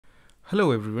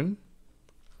Hello everyone.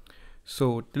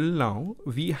 So till now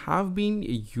we have been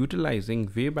utilizing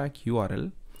wayback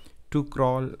URL to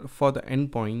crawl for the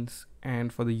endpoints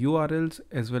and for the URLs,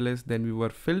 as well as then we were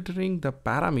filtering the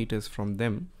parameters from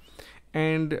them,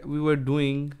 and we were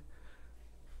doing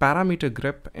parameter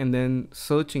grep and then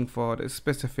searching for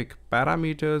specific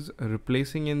parameters,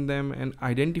 replacing in them and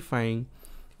identifying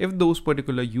if those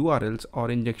particular URLs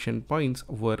or injection points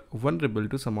were vulnerable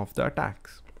to some of the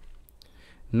attacks.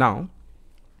 Now,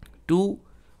 to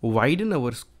widen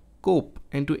our scope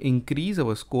and to increase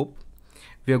our scope,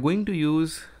 we are going to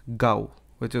use GAU,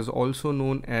 which is also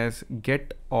known as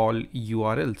get all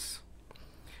URLs.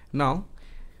 Now,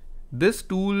 this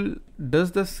tool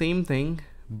does the same thing,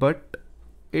 but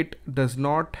it does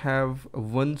not have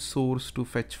one source to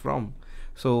fetch from.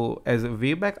 So as a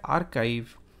Wayback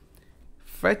Archive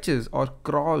fetches or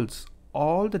crawls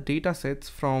all the data sets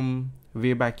from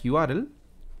Wayback URL,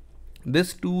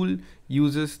 this tool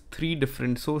uses three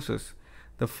different sources.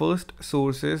 The first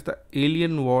source is the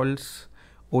Alien Vaults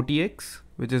OTX,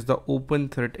 which is the Open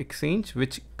Threat Exchange,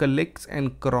 which collects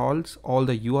and crawls all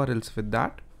the URLs with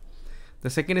that. The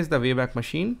second is the Wayback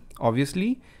Machine.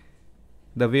 Obviously,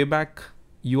 the Wayback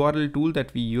URL tool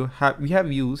that we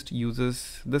have used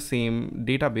uses the same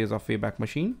database of Wayback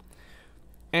Machine,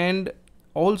 and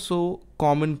also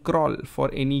Common Crawl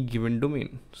for any given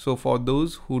domain. So for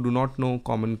those who do not know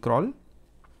Common Crawl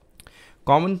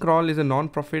is a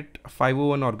non-profit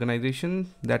 501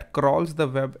 organization that crawls the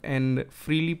web and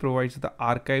freely provides the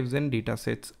archives and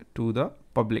datasets to the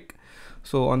public.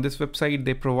 So on this website,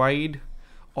 they provide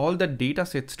all the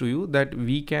datasets to you that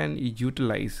we can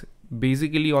utilize.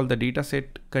 Basically, all the dataset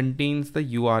contains the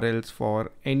URLs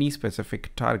for any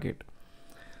specific target.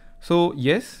 So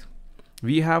yes,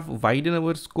 we have widened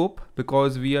our scope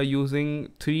because we are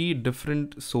using three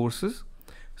different sources.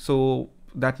 So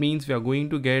that means we are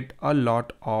going to get a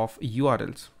lot of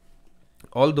URLs.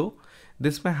 Although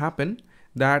this may happen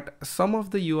that some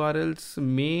of the URLs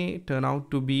may turn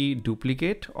out to be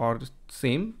duplicate or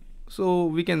same. So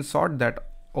we can sort that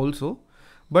also.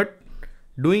 But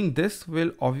doing this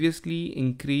will obviously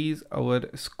increase our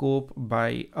scope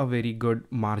by a very good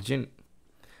margin.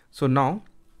 So now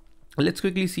let's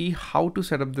quickly see how to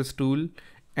set up this tool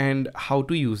and how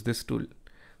to use this tool.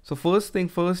 So first thing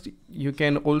first, you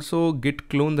can also git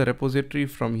clone the repository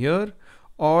from here,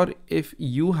 or if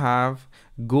you have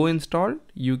Go installed,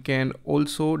 you can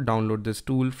also download this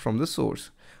tool from the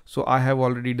source. So I have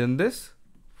already done this.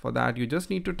 For that, you just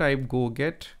need to type go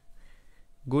get,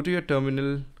 go to your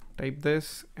terminal, type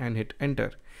this and hit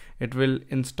enter. It will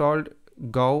install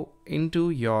Go into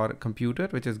your computer,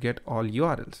 which is get all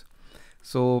URLs.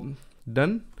 So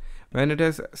done. When it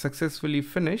has successfully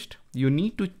finished, you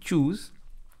need to choose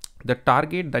the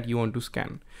target that you want to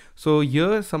scan. So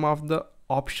here some of the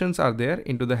options are there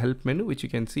into the help menu, which you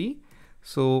can see.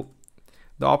 So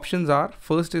the options are,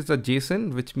 first is the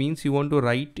JSON, which means you want to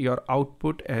write your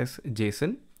output as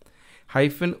JSON.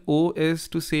 -O is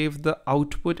to save the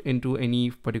output into any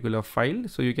particular file.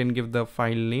 So you can give the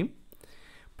file name.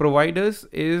 Providers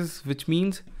is, which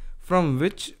means from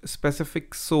which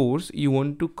specific source you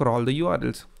want to crawl the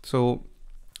URLs. So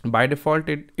by default,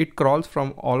 it crawls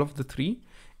from all of the three.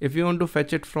 If you want to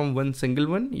fetch it from one single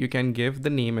one, you can give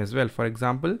the name as well. For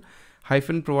example,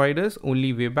 -providers,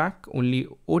 only Wayback, only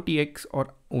OTX, or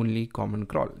only Common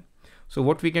Crawl. So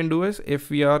what we can do is,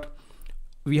 if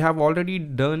we have already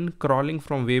done crawling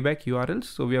from Wayback URLs,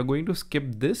 so we are going to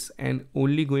skip this and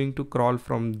only going to crawl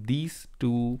from these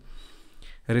two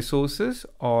resources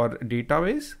or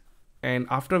database. And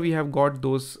after we have got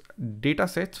those data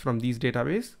sets from these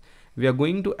database, we are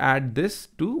going to add this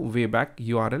to Wayback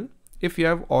URL. If you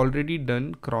have already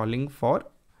done crawling for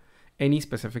any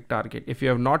specific target. If you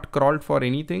have not crawled for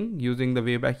anything using the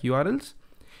Wayback URLs,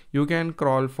 you can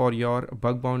crawl for your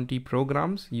bug bounty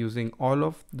programs using all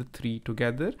of the three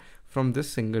together from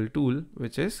this single tool,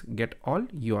 which is get all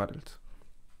URLs.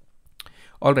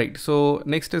 All right, so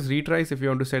next is retries. If you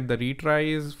want to set the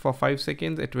retries for 5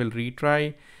 seconds, it will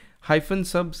retry.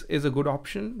 -subs is a good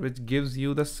option, which gives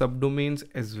you the subdomains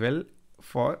as well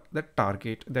for the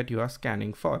target that you are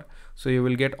scanning for. So you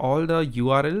will get all the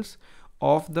URLs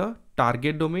of the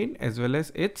target domain as well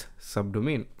as its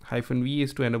subdomain. -v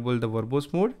is to enable the verbose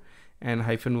mode, and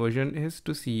 -version is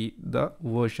to see the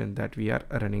version that we are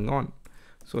running on.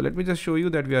 So let me just show you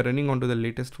that we are running onto the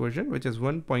latest version, which is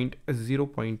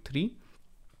 1.0.3,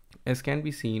 as can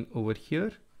be seen over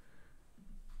here.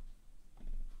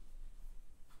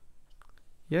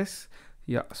 Yes,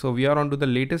 yeah, so we are onto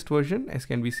the latest version, as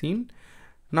can be seen.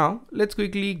 Now let's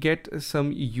quickly get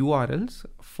some URLs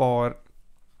for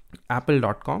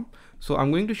apple.com. So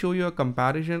I'm going to show you a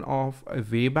comparison of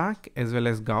Wayback as well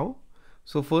as Go.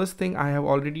 So first thing, I have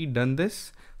already done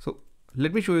this. So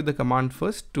let me show you the command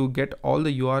first to get all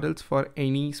the URLs for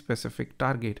any specific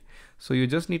target. So you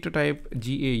just need to type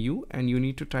GAU and you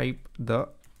need to type the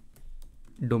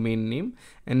domain name.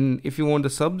 And if you want the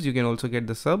subs, you can also get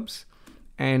the subs.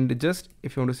 And just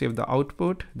if you want to save the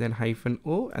output, then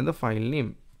 -o and the file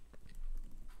name.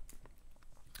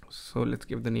 So let's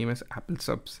give the name as Apple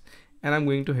subs and I'm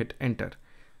going to hit enter.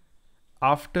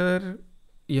 After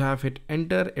you have hit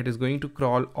enter, it is going to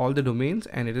crawl all the domains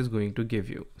and it is going to give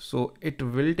you. So it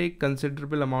will take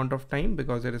considerable amount of time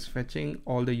because it is fetching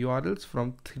all the URLs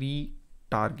from 3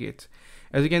 targets.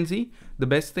 As you can see, the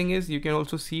best thing is you can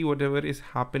also see whatever is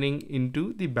happening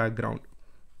into the background.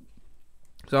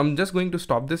 So I'm just going to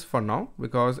stop this for now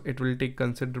because it will take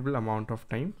considerable amount of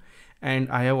time. And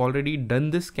I have already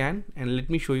done this scan and let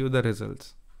me show you the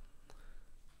results.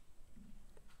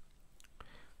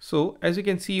 So as you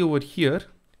can see over here,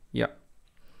 yeah.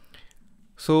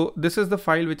 So this is the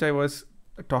file which I was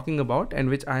talking about and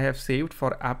which I have saved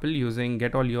for Apple using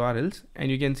get all URLs,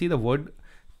 and you can see the word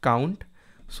count.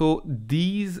 So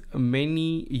these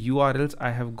many URLs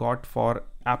I have got for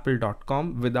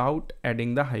apple.com without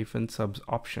adding the -subs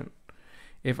option.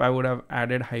 If I would have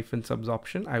added -subs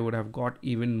option, I would have got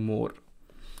even more.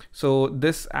 So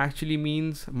this actually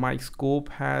means my scope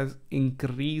has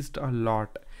increased a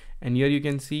lot. And here you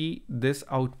can see this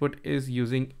output is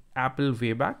using Apple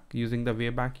Wayback, using the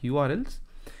Wayback URLs.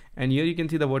 And here you can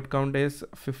see the word count is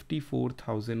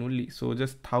 54,000 only. So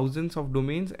just thousands of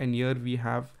domains, and here we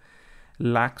have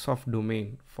lakhs of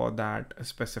domain for that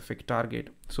specific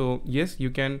target. So yes, you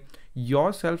can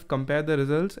yourself compare the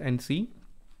results and see.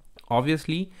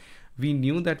 Obviously, we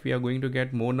knew that we are going to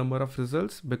get more number of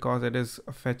results because it is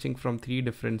fetching from 3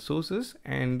 different sources,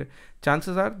 and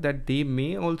chances are that they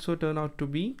may also turn out to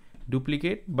be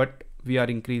duplicate, but we are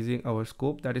increasing our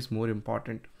scope. That is more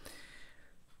important.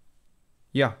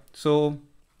 Yeah, so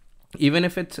even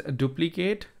if it's a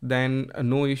duplicate, then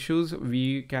no issues.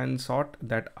 We can sort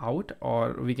that out,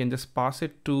 or we can just pass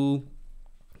it to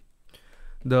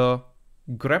the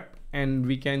grep and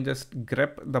we can just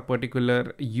grep the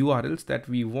particular URLs that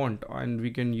we want, and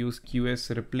we can use QS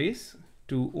replace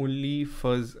to only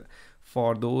fuzz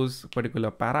for those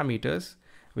particular parameters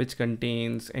which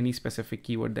contains any specific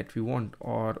keyword that we want,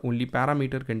 or only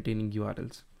parameter containing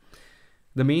URLs.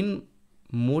 The main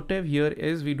motive here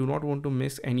is we do not want to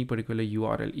miss any particular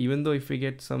URL. Even though if we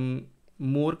get some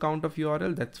more count of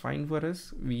URL, that's fine for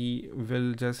us. We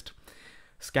will just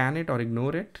scan it or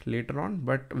ignore it later on,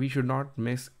 but we should not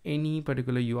miss any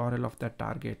particular URL of that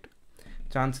target.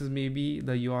 Chances may be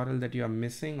the URL that you are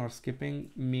missing or skipping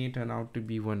may turn out to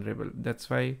be vulnerable. That's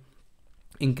why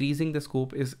increasing the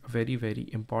scope is very, very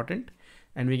important.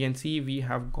 And we can see we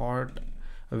have got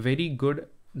a very good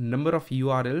number of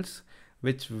URLs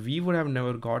which we would have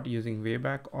never got using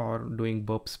Wayback or doing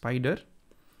burp spider,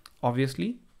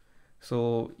 obviously.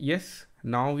 So yes,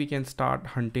 now we can start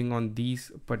hunting on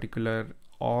these particular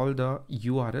all the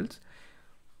URLs.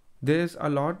 There's a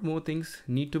lot more things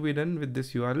need to be done with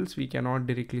these URLs. We cannot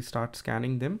directly start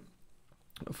scanning them.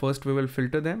 First we will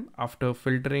filter them. After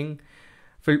filtering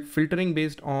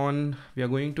based on, we are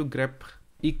going to grep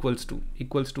equals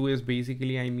to is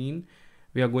basically, I mean,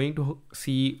 we are going to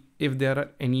see if there are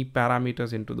any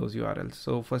parameters into those URLs.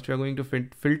 So first we are going to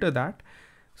filter that.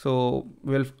 So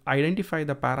we'll identify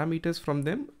the parameters from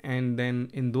them, and then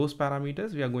in those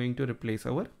parameters we are going to replace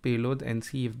our payloads and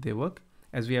see if they work,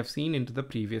 as we have seen into the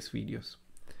previous videos.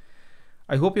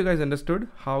 I hope you guys understood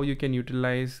how you can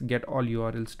utilize get all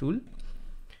URLs tool,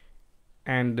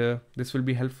 and this will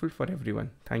be helpful for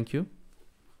everyone. Thank you.